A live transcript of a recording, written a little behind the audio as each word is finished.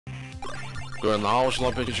各位好，我是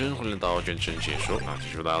老裴拳真，欢迎来到拳真解说啊！继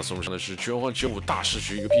续为大家送上的是拳皇95大市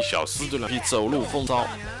局，有匹小厮对2匹走路风骚。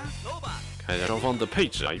看一下双方的配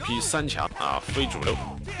置啊，一匹3强啊，非主流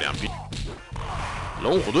2匹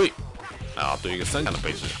龙虎队啊，对一个3强的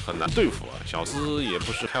配置很难对付啊。小厮也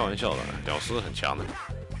不是开玩笑的，小厮很强的，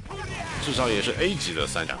至少也是 A 级的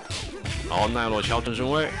3强。好，奈落桥正身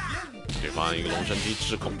位，对方一个龙神踢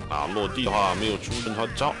制空啊，落地的话没有出任何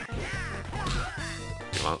招。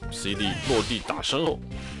 CD 落地打身后，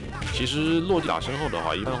其实落地打身后的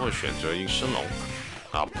话，一般会选择一个升龙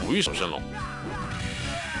啊，补一手升龙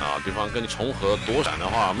啊。对方跟你重合躲闪的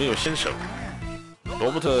话，没有先手。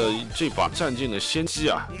罗伯特这把占尽了先机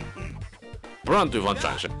啊，不让对方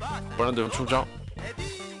转身，不让对方出招。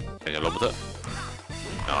看一下罗伯特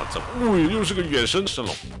啊，怎么？又是个远身升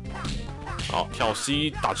龙。好，跳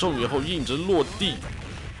C 打中以后硬直落地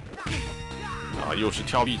啊，又是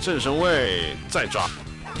跳 B 正身位，再抓。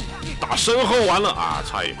 打身后完了啊，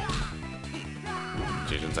差一点，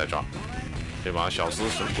这身再抓，这把小厮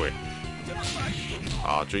神鬼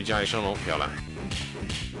啊，追加一升龙，漂亮，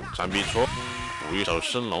闪避戳，补一手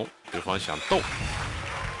升龙，对方想斗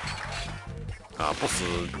啊，不死，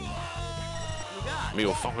没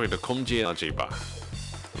有发挥的空间啊，这一把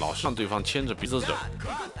老是让对方牵着鼻子走，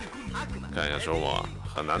看一下说我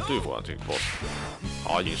很难对付啊，这个 boss，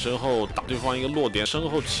 好，引身后打对方一个落点，身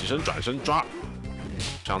后起身转身抓。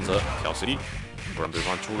 上侧跳 CD， 不让对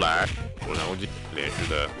方出来，躲闪攻击，连续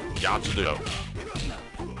的压制对手。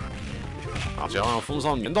啊，只要让风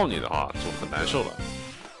骚粘到你的话，就很难受了，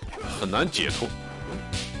很难解脱。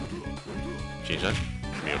近身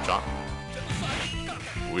没有抓，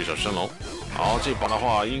补一手升龙。好，这把的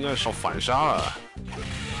话应该是要反杀了。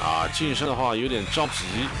啊，近身的话有点着急，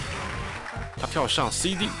他跳上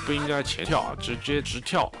CD 不应该前跳啊，直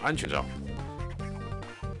跳安全招。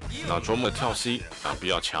 那琢磨跳 C 啊比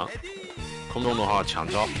较强，空中的话抢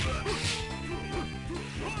招，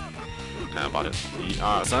看下发生1、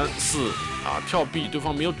2、3、4啊，跳 B 对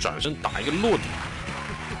方没有转身打一个落地，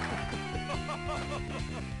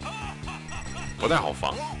不太好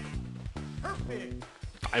防，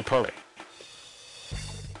打一 perfect，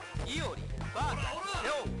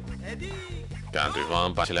 看对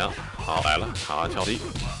方板起梁，好来了，好跳 C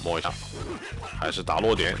摸一下。 还是打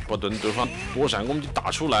落点，不等对方躲闪攻击打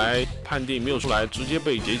出来，判定没有出来，直接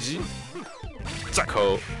被截击。再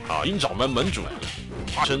扣啊！鹰爪门门主，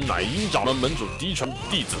化身乃鹰爪门门主嫡传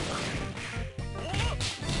弟子。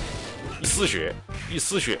一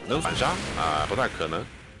丝血能反杀啊？不太可能。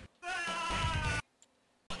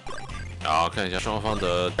好，看一下双方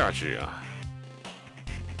的第2局啊。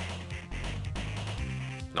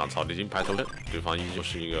那草地金排头阵，对方依旧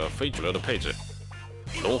是一个非主流的配置。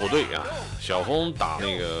 龙虎队啊，小红打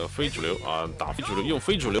那个非主流啊，打非主流用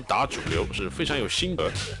非主流打主流是非常有心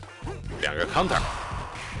得。2个 counter，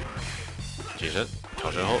 起身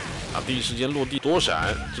跳身后啊，第一时间落地躲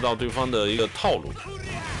闪，知道对方的一个套路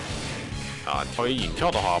啊。跳一引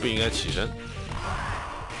跳的话不应该起身，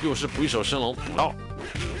又是补一手升龙补到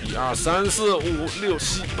1、2、3、4、5、6、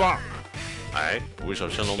7、8，哎，补一手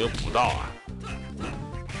升龙没有补到啊。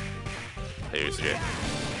还有1次元，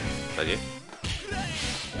再见。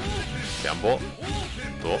 2波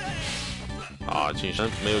躲啊，近身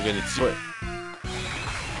没有给你机会。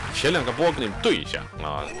前2个波跟你对一下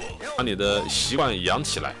啊，把你的习惯养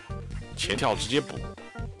起来，前跳直接补。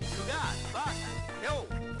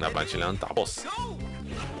那板起梁打 boss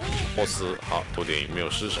好，头顶没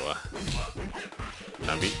有失手啊，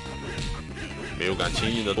闪避，没有敢轻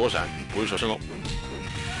易的躲闪，补一手升龙。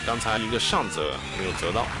刚才一个上泽没有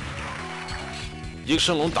泽到。 一个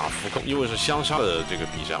升龙打浮空，因为是相杀的这个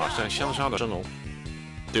比赛啊，像相杀的升龙，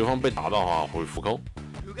对方被打到的话会浮空，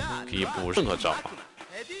可以补任何招啊。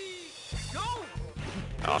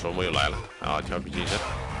啊，手模又来了啊，跳笔近身，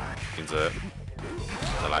镜子，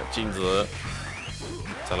再来镜子，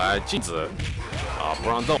再来镜子，啊，不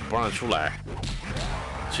让动，不让出来，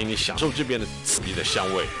请你享受这边的刺激的香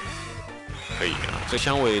味，可以啊，这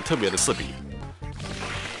香味特别的刺鼻。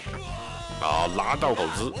 啊，拉到狗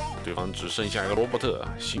子，对方只剩下一个罗伯特，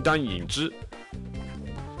形单影只，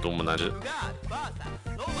多么难吃！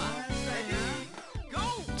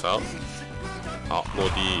走，好落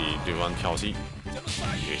地，对方跳 C，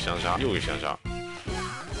 一个相杀，又一个相杀。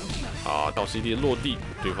啊，到 CD 落地，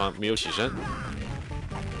对方没有起身，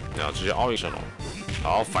然后直接凹一升龙。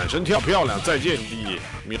好，反身跳漂亮，再见第一，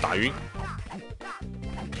没有打晕。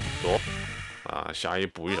躲，啊，下一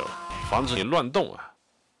补一手，防止你乱动啊。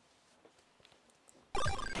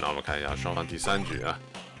 那我们看一下双方第3局啊，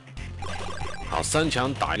好，3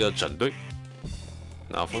强打一个整队。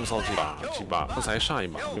那风骚这把刚才上一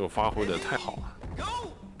把没有发挥的太好啊，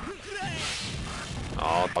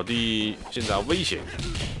好，倒地现在危险，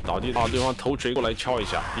倒地把对方头锤过来敲一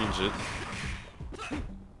下，定直。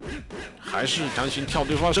还是强行跳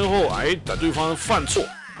对方身后，哎，等对方犯错，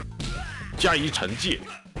加以惩戒。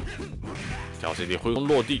跳 CD 挥空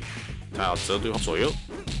落地，他要折对方左右，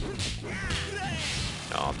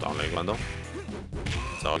然后倒了一个乱动，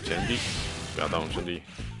走前地，不要动身地。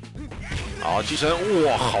好，击身，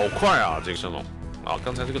哇，好快啊！这个升龙，啊，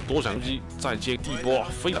刚才这个躲闪攻击再接地波，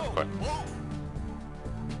非常快。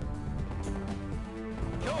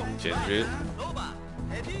解决，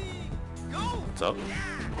走。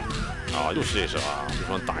啊，又是这手啊！对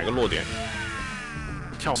方打一个落点，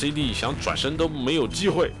跳 CD 想转身都没有机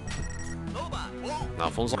会。那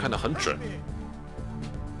风骚看得很准，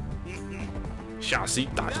下 C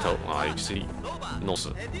打击头啊 ，HC 弄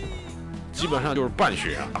死，基本上就是半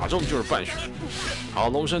血啊，打中就是半血。好，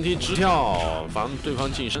龙身踢直跳，防对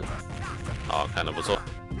方近身。好，看得不错，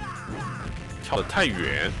跳得太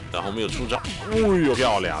远，然后没有出招。哎呦，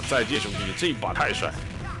漂亮！再见兄弟，这一把太帅。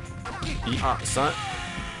1、2、3。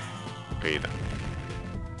可以的。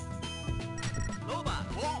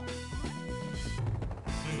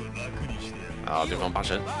啊，对方8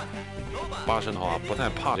神，8神的话不太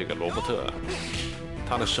怕这个罗伯特，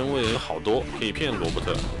他的身位有好多，可以骗罗伯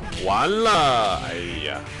特。完了，哎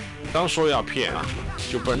呀，刚说要骗啊，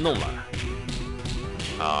就被人弄了。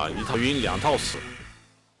啊，一套晕，2套死，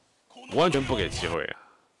完全不给机会啊。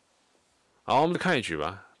好，我们看一局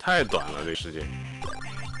吧，太短了，这个时间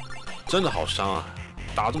真的好伤啊。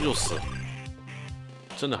打中就死，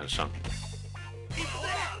真的很伤。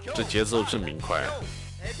这节奏真明快，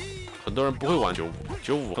很多人不会玩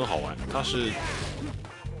95很好玩，它是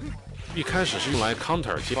一开始是用来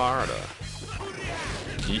counter 782的。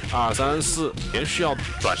1、2、3、4，连续要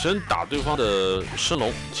转身打对方的升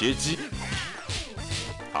龙截击，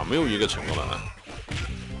啊，没有一个成功的。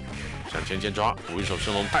向前抓，补一手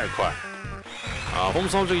升龙太快。啊，风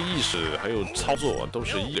骚这个意识还有操作都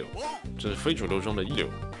是一流，这是非主流中的一流，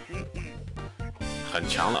很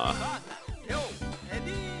强了啊！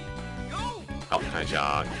好，看一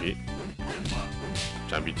下皮，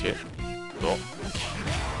占比贴，多，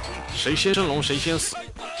谁先升龙谁先死。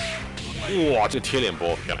哇，这个贴脸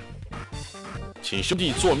波漂亮！请兄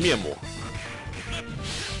弟做面膜，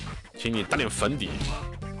请你打点粉底。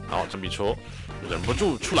好，占比戳，忍不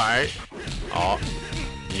住出来，好。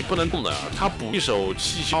你不能动的，他补一手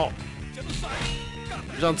气消，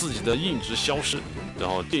让自己的硬直消失，然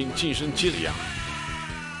后近身接着压，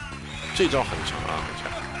这招很强啊，很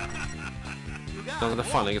强。刚才他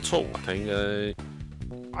犯了一个错误，他应该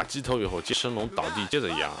打击头以后接升龙倒地接着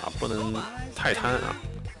压，不能太贪啊。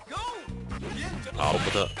好，罗伯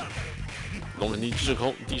特龙神踢制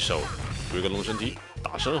空低手，补一个龙神踢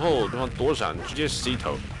打身后，对方躲闪直接 C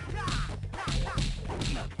头。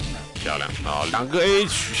漂亮啊！2个 A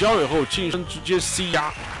取消以后，近身直接 C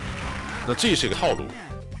压，那这是一个套路。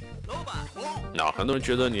那很多人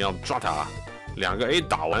觉得你要抓他，2个 A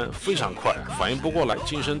打完非常快，反应不过来，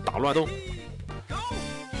近身打乱动，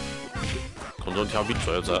空中跳臂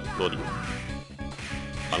左右折落地，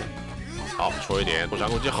完了。好，戳一点躲闪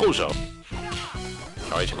攻击后手，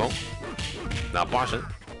跳一前空，那8神，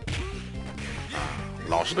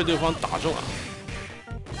老是被对方打中啊，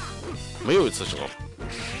没有一次成功。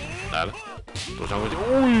来了，躲闪攻击，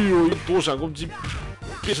哦呦，躲闪攻击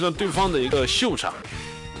变成了对方的一个秀场，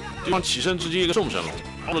对方起身直接一个重神龙，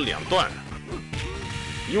包了2段，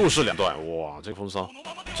又是2段，哇，这个风骚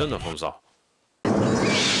真的风骚。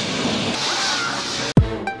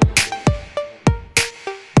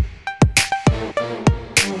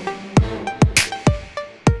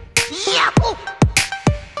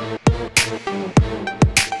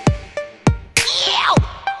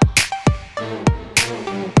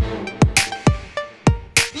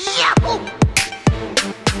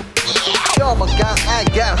要么敢爱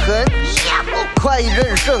敢恨，快意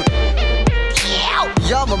认胜，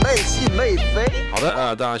要么没心没肺。好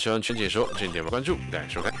的大家喜欢全解说，请点关注，感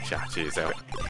谢收看，下期再会。